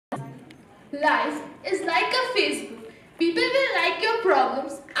Life is like a Facebook. People will like your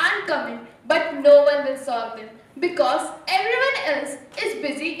problems and comment, but no one will solve them because everyone else is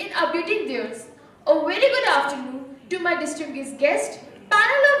busy in updating theirs. A very good afternoon to my distinguished guest,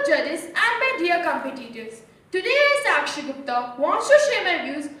 panel of judges and my dear competitors. Today I, Sakshi Gupta, wants to share my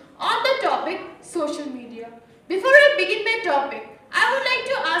views on the topic social media. Before I begin my topic, I would like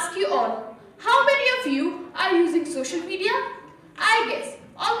to ask you all, how many of you are using social media? I guess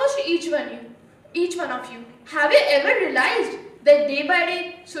almost each one of you. Have you ever realized that day by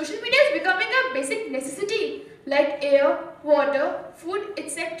day social media is becoming a basic necessity like air, water, food,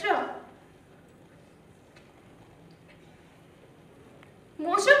 etc.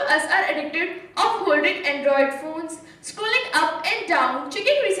 Most of us are addicted of holding Android phones, scrolling up and down,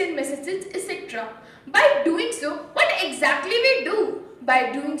 checking recent messages, etc. By doing so, what exactly we do?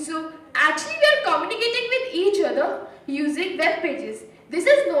 By doing so, actually we are communicating with each other using web pages. This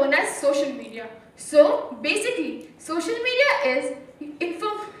is known as social media. So, basically, social media is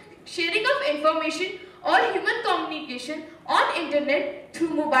sharing of information or human communication on internet through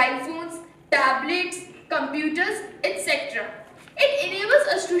mobile phones, tablets, computers, etc. It enables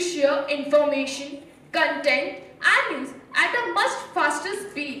us to share information, content and news at a much faster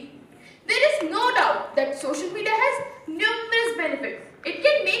speed. There is no doubt that social media has numerous benefits. It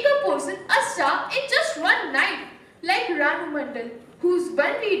can make a person a star in just one night, like Ranu Mandal, whose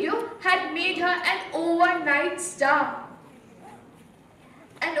one video had made her an overnight star.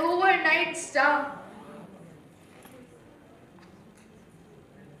 An overnight star.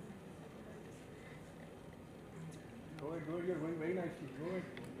 You're going very nicely.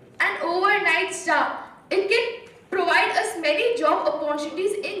 An overnight star. It can provide us many job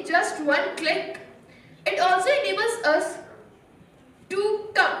opportunities in just one click. It also enables us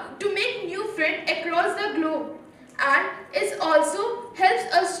to make new friends across the globe, and it also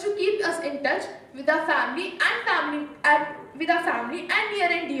helps us to keep us in touch with our family and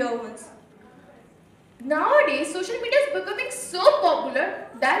near and dear ones. Nowadays, social media is becoming so popular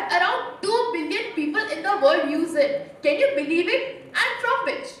that around 2 billion people in the world use it. Can you believe it? And from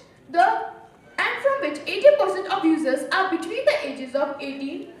which 80% of users are between the ages of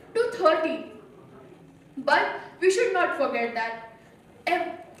 18 to 30. But we should not forget that.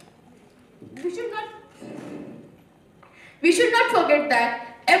 We should not forget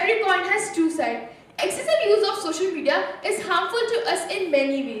that every coin has two sides. Excessive use of social media is harmful to us in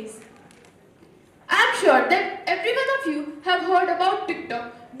many ways. I am sure that every one of you have heard about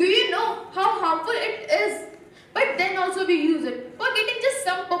TikTok. Do you know how harmful it is? But then also we use it for getting just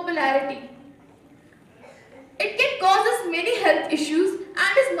some popularity. It can cause us many health issues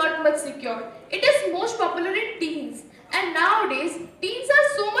and is not much secure. It is most popular in teens. And nowadays, teens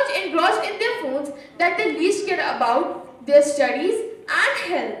are so much engrossed in their phones that they least care about their studies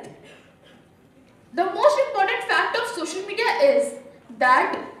and health. The most important fact of social media is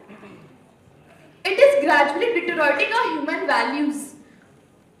that it is gradually deteriorating our human values.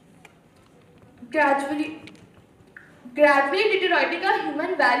 Gradually deteriorating our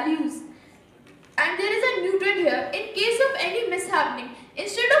human values. And there is a new trend here. In case of any mishappening,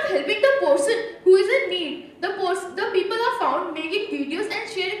 instead of helping the person who is in need, the people are found making videos and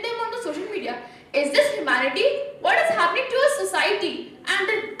sharing them on the social media. Is this humanity? What is happening to our society? And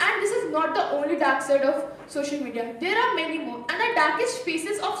this is not the only dark side of social media. There are many more. And the darkest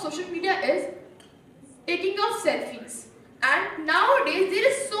faces of social media is taking of selfies. And nowadays there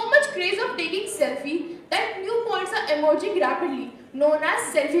is so much craze of taking selfie that new points are emerging rapidly, known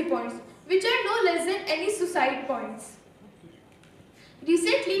as selfie points, which are no less than any suicide points.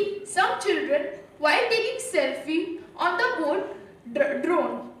 Recently, some children, while taking selfie on the boat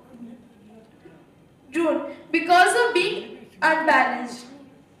drone because of being unbalanced.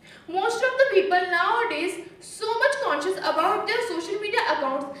 Most of the people nowadays so much conscious about their social media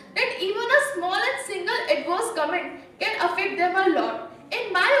accounts that even a small and single adverse comment can affect them a lot.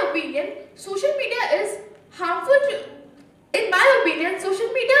 In my opinion, social media is harmful to In my opinion, social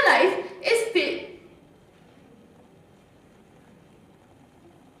media life is fake.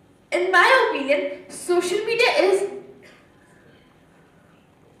 In my opinion, social media is...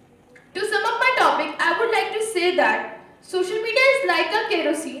 To sum up my topic, I would like to say that social media is like a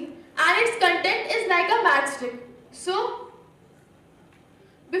kerosene and its content is like a matchstick. So,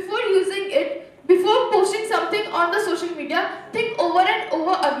 before posting something on the social media, think over and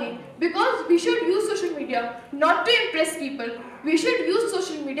over again. Because we should use social media not to impress people. We should use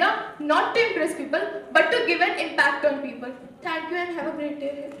social media not to impress people, but to give an impact on people. Thank you and have a great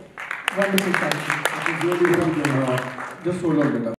day. Wonderful, Sakshi. It is really wonderful. Just hold on, beta.